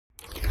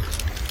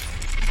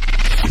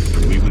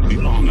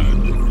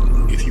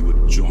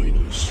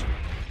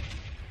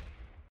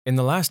In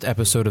the last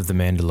episode of The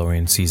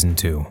Mandalorian Season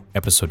 2,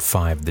 Episode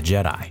 5, The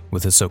Jedi,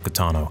 with Ahsoka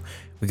Tano,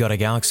 we got a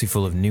galaxy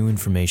full of new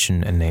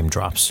information and name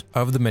drops.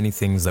 Of the many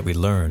things that we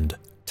learned,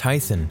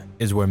 Tython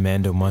is where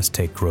Mando must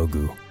take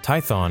Grogu.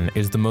 Tython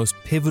is the most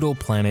pivotal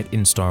planet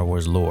in Star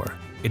Wars lore.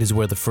 It is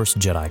where the first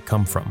Jedi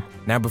come from.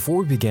 Now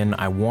before we begin,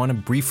 I want to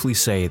briefly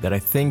say that I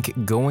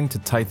think going to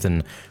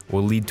Tython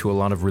will lead to a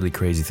lot of really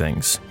crazy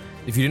things.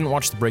 If you didn't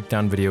watch the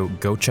breakdown video,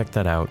 go check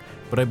that out,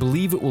 but I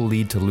believe it will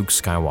lead to Luke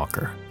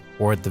Skywalker,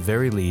 or at the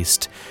very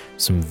least,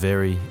 some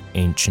very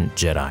ancient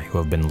Jedi who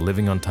have been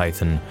living on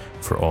Tython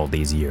for all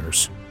these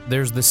years.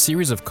 There's this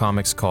series of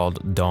comics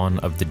called Dawn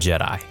of the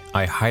Jedi.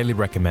 I highly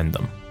recommend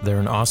them. They're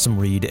an awesome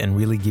read and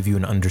really give you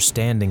an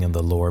understanding of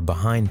the lore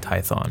behind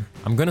Tython.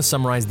 I'm going to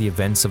summarize the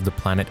events of the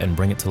planet and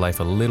bring it to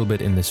life a little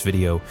bit in this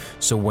video,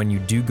 so when you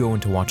do go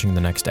into watching the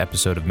next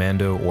episode of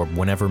Mando, or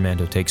whenever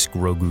Mando takes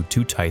Grogu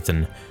to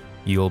Tython,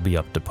 you'll be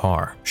up to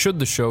par. Should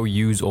the show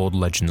use old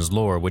Legends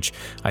lore, which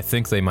I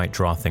think they might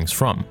draw things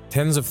from.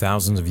 Tens of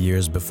thousands of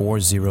years before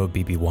 0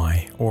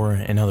 BBY, or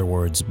in other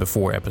words,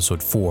 before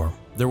Episode 4,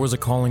 there was a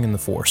calling in the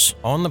Force.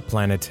 On the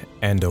planet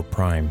Ando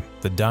Prime,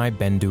 the Dai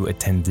Bendu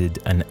attended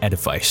an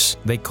edifice.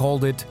 They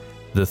called it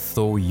the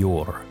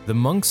Tho-Yor. The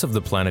monks of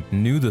the planet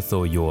knew the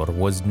Tho-Yor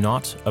was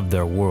not of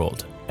their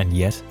world, and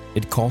yet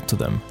it called to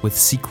them with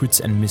secrets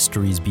and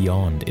mysteries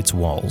beyond its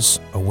walls,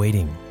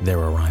 awaiting their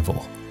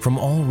arrival. From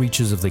all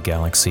reaches of the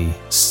galaxy,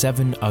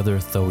 7 other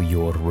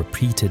Tho-Yor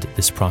repeated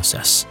this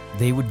process.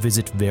 They would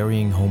visit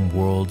varying home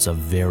worlds of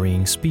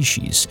varying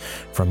species,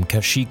 from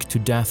Kashyyyk to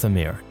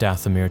Dathomir,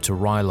 Dathomir to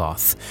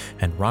Ryloth,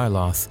 and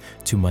Ryloth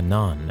to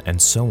Manaan, and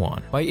so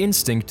on. By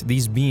instinct,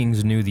 these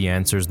beings knew the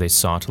answers they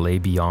sought lay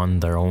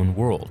beyond their own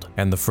world,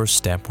 and the first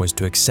step was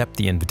to accept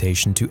the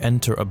invitation to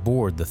enter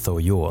aboard the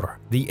Tho-Yor.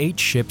 The 8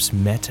 ships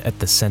met at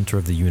the center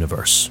of the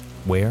universe,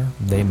 where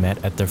they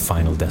met at their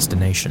final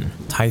destination,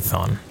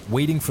 Tython.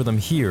 Waiting for them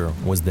here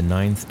was the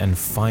 9th and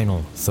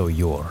final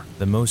Tho-Yor,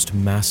 the most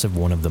massive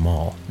one of them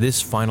all. This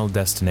final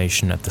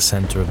destination at the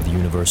center of the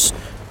universe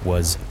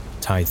was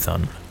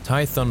Tython.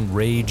 Tython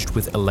raged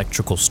with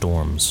electrical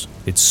storms.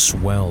 It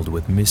swelled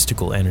with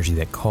mystical energy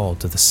that called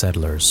to the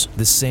settlers,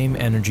 the same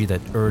energy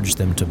that urged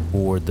them to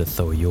board the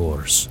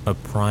Tho-Yors, a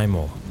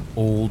primal,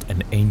 old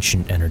and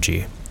ancient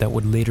energy that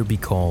would later be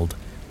called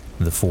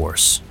the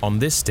Force. On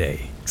this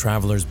day,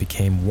 travelers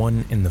became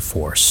one in the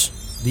Force.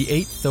 The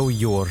 8th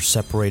Tho-Yor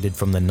separated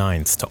from the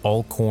 9th to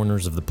all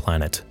corners of the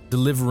planet,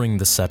 delivering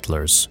the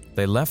settlers.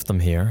 They left them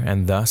here,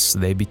 and thus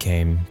they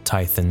became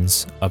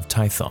Tythons of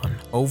Tython.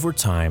 Over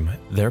time,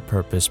 their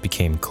purpose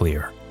became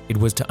clear. It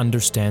was to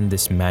understand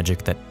this magic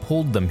that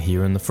pulled them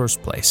here in the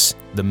first place,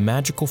 the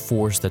magical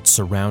force that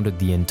surrounded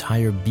the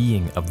entire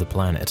being of the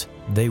planet.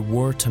 They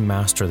were to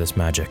master this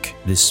magic,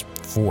 this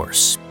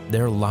force.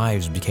 Their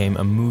lives became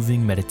a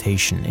moving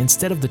meditation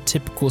instead of the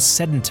typical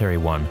sedentary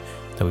one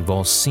that we've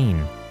all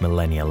seen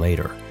millennia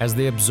later. As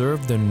they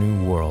observed their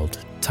new world,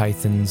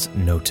 Tythons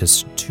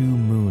noticed 2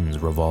 moons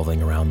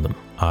revolving around them,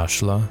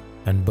 Ashla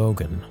and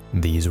Bogan.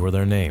 These were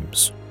their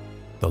names,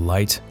 the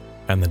light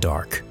and the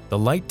dark. The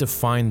light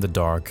defined the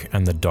dark,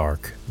 and the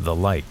dark the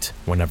light.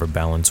 Whenever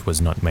balance was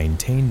not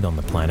maintained on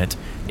the planet,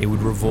 it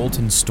would revolt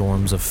in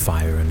storms of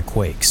fire and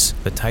quakes.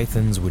 The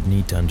Tythons would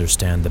need to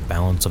understand the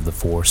balance of the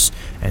Force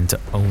and to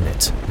own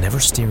it,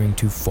 never steering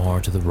too far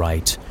to the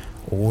right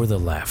or the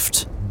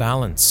left.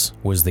 Balance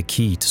was the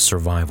key to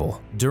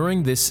survival.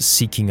 During this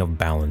seeking of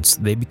balance,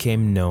 they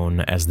became known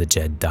as the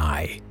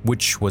Jedi,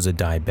 which was a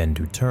Dai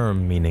Bendu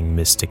term meaning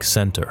mystic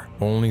center.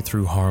 Only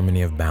through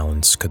harmony of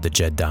balance could the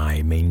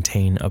Jedi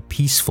maintain a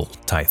peaceful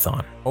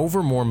Tython.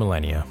 Over more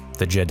millennia,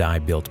 the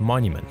Jedi built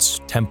monuments,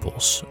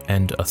 temples,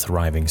 and a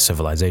thriving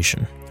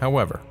civilization.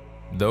 However,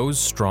 those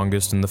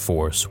strongest in the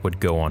Force would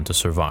go on to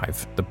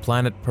survive, the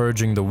planet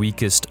purging the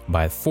weakest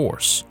by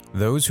force.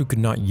 Those who could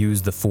not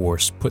use the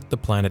Force put the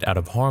planet out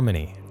of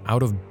harmony,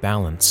 out of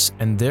balance,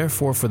 and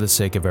therefore for the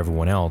sake of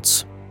everyone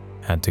else,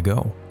 had to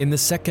go. In the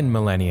 2nd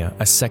millennia,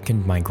 a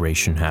second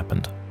migration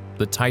happened.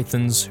 The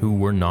Tythons who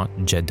were not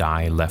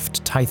Jedi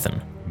left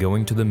Tython,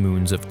 going to the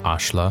moons of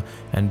Ashla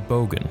and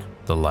Bogan,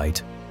 the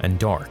light and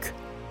dark,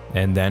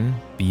 and then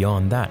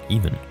beyond that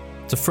even,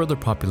 to further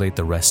populate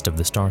the rest of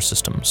the star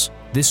systems.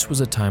 This was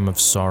a time of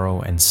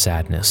sorrow and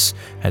sadness,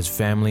 as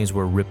families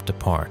were ripped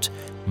apart,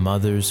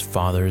 mothers,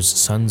 fathers,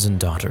 sons and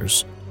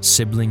daughters,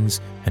 siblings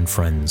and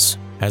friends.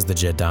 As the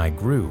Jedi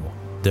grew,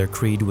 their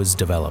creed was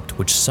developed,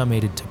 which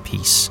summated to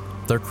peace.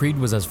 Their creed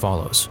was as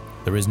follows: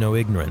 there is no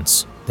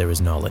ignorance, there is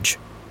knowledge.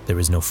 There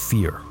is no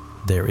fear,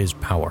 there is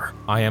power.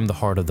 I am the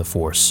heart of the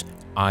Force.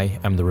 I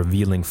am the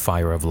revealing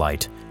fire of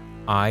light.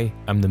 I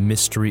am the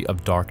mystery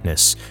of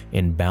darkness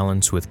in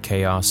balance with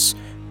chaos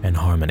and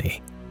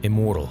harmony,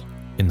 immortal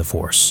in the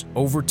Force.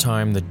 Over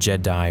time, the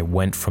Jedi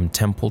went from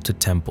temple to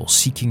temple,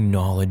 seeking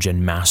knowledge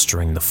and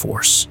mastering the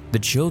Force. The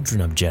children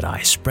of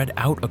Jedi spread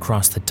out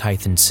across the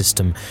Tython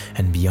system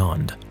and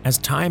beyond. As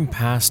time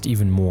passed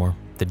even more,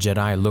 the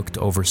Jedi looked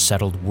over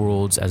settled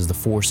worlds as the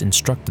Force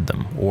instructed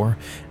them, or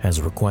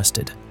as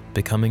requested,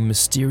 becoming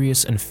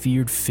mysterious and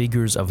feared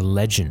figures of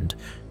legend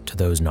to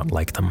those not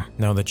like them.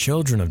 Now, the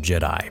children of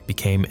Jedi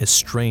became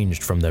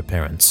estranged from their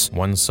parents.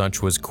 One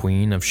such was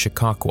Queen of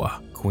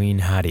Shikakwa, Queen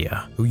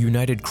Hadia, who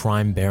united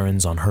crime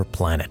barons on her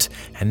planet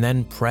and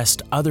then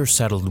pressed other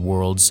settled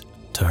worlds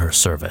to her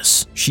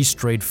service. She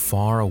strayed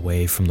far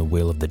away from the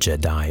will of the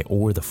Jedi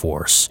or the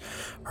Force.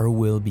 Her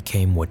will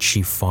became what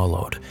she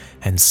followed,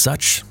 and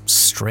such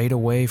strayed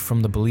away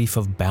from the belief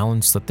of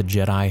balance that the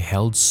Jedi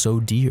held so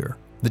dear.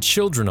 The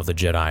children of the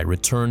Jedi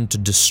returned to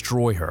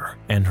destroy her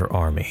and her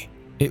army.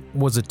 It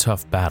was a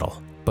tough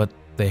battle, but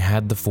they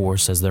had the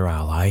Force as their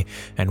ally,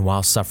 and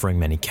while suffering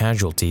many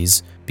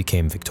casualties,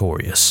 became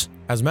victorious.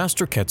 As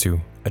Master Ketu,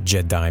 a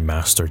Jedi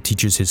Master,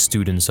 teaches his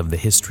students of the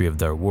history of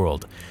their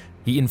world,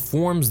 he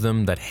informs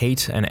them that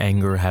hate and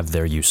anger have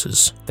their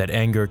uses, that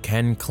anger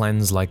can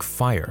cleanse like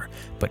fire,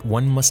 but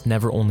one must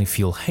never only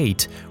feel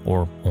hate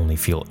or only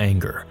feel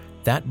anger.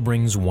 That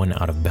brings one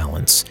out of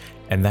balance,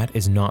 and that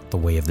is not the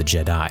way of the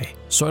Jedi.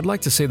 So I'd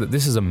like to say that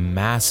this is a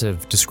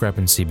massive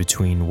discrepancy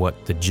between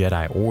what the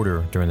Jedi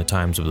Order during the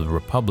times of the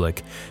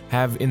Republic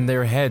have in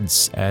their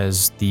heads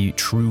as the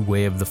true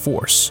way of the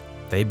Force.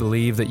 They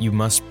believe that you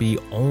must be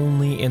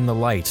only in the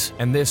light,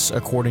 and this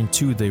according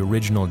to the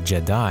original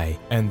Jedi,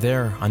 and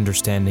their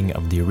understanding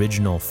of the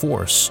original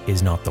Force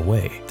is not the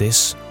way.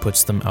 This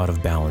puts them out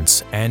of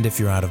balance, and if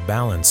you're out of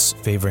balance,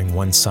 favoring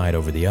one side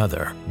over the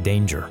other,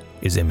 danger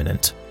is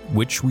imminent,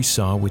 which we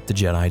saw with the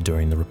Jedi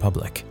during the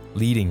Republic,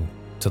 leading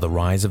to the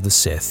rise of the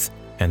Sith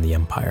and the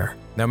Empire.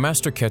 Now,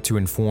 Master Ketu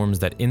informs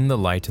that in the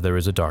light there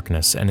is a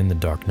darkness, and in the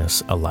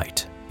darkness a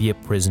light. Be a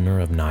prisoner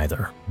of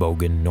neither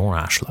Bogan nor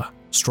Ashla.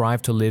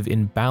 Strive to live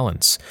in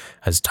balance,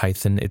 as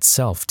Tython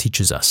itself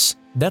teaches us.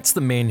 That's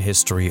the main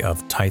history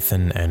of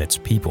Tython and its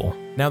people.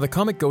 Now, the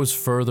comic goes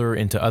further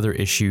into other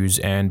issues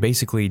and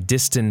basically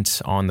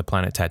distant on the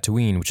planet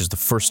Tatooine, which is the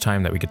first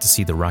time that we get to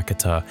see the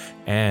Rakata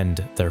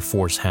and their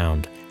Force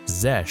Hound,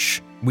 Zesh.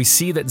 We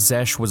see that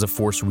Zesh was a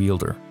Force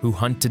wielder who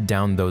hunted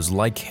down those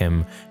like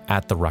him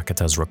at the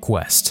Rakata's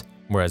request.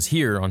 Whereas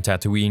here on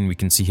Tatooine, we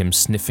can see him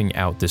sniffing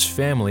out this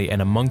family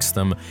and amongst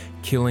them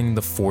killing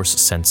the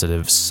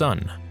Force-sensitive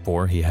son,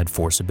 for he had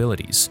Force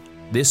abilities.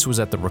 This was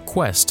at the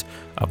request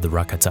of the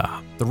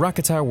Rakata. The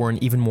Rakata were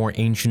an even more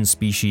ancient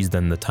species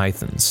than the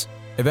Tythons.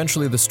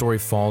 Eventually, the story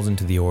falls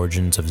into the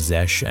origins of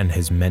Zesh and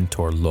his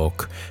mentor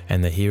Lok,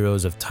 and the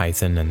heroes of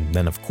Tython, and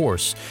then of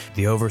course,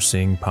 the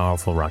overseeing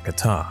powerful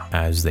Rakata,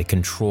 as they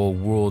control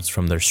worlds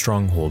from their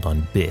stronghold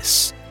on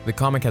Biss. The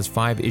comic has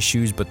 5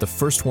 issues, but the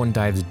first one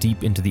dives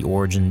deep into the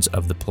origins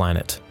of the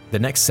planet. The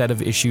next set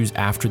of issues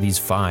after these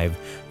 5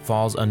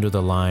 falls under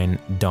the line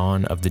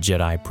Dawn of the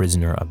Jedi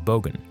Prisoner of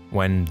Bogan,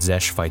 when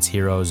Zesh fights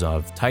heroes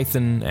of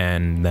Tython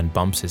and then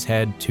bumps his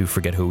head to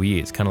forget who he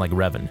is, kind of like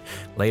Revan,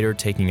 later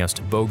taking us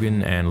to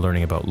Bogan and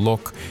learning about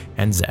Lok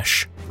and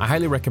Zesh. I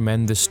highly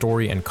recommend this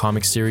story and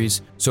comic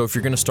series, so if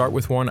you're going to start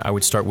with one, I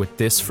would start with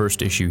this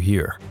first issue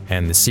here,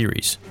 and the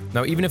series.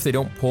 Now, even if they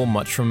don't pull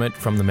much from it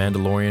from The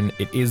Mandalorian,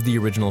 it is the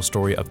original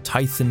story of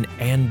Tython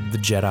and the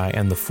Jedi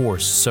and the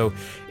Force, so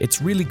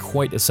it's really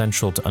quite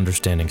essential to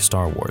understanding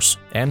Star Wars,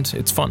 and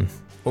it's fun.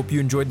 Hope you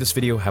enjoyed this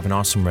video, have an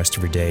awesome rest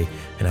of your day,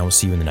 and I will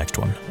see you in the next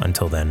one.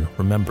 Until then,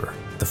 remember,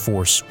 the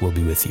Force will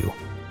be with you,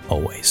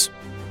 always.